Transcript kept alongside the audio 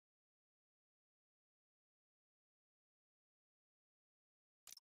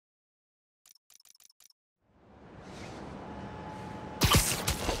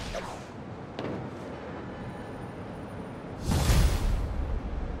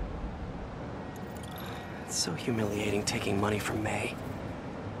It's so humiliating taking money from May.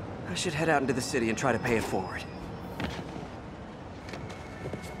 I should head out into the city and try to pay it forward.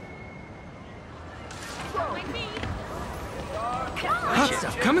 Hot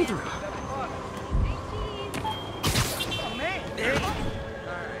stuff coming through.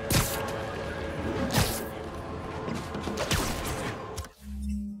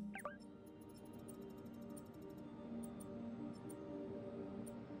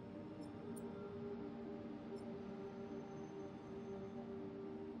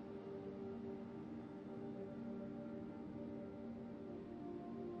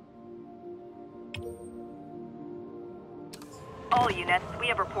 All units, we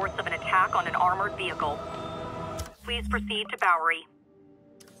have reports of an attack on an armored vehicle. Please proceed to Bowery.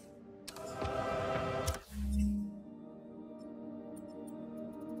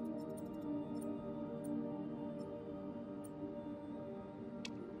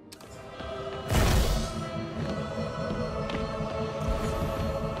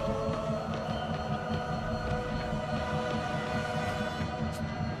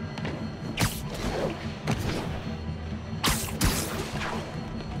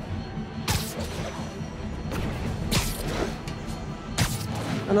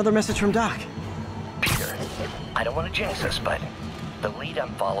 Another message from Doc. Peter, I don't want to jinx us, but the lead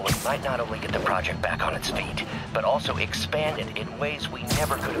I'm following might not only get the project back on its feet, but also expand it in ways we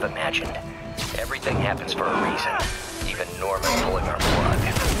never could have imagined. Everything happens for a reason, even Norman pulling our plug.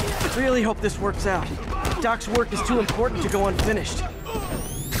 I really hope this works out. Doc's work is too important to go unfinished.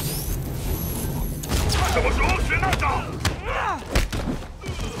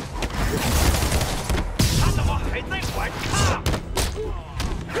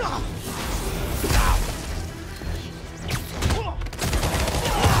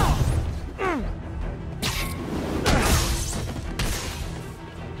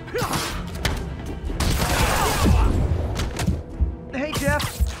 Hey,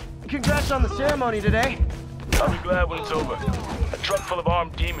 Jeff. Congrats on the ceremony today. I'll be glad when it's over. A truck full of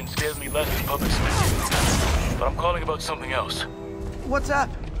armed demons scares me less than public spectacle. But I'm calling about something else. What's up?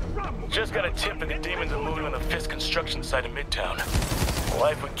 Just got a tip that the demons are moving on the Fisk construction site in Midtown.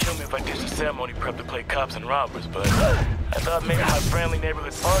 Wife would kill me if I ditched the ceremony prep to play cops and robbers, but I thought maybe my friendly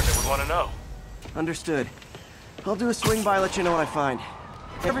neighborhood partner would want to know. Understood. I'll do a swing by, let you know what I find.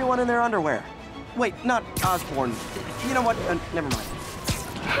 Everyone in their underwear. Wait, not Osborne. You know what? Never mind.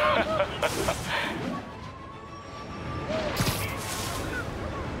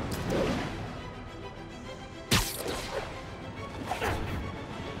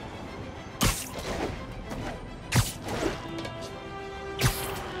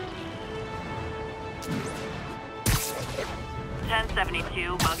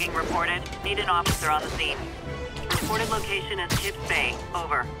 1072, mugging reported. Need an officer on the scene. Reported location is Chips Bay.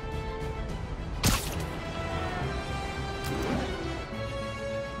 Over.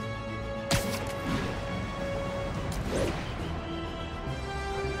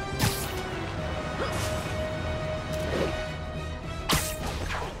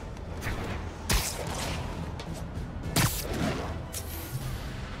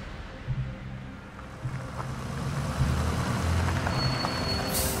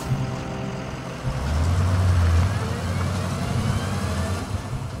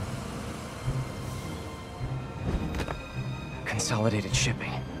 Consolidated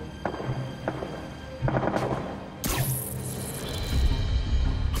shipping.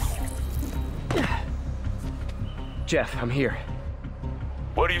 Jeff, I'm here.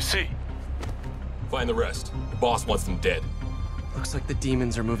 What do you see? Find the rest. The boss wants them dead. Looks like the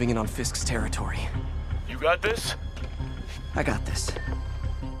demons are moving in on Fisk's territory. You got this? I got this.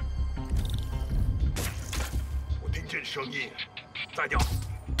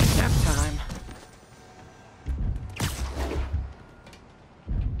 Nap time.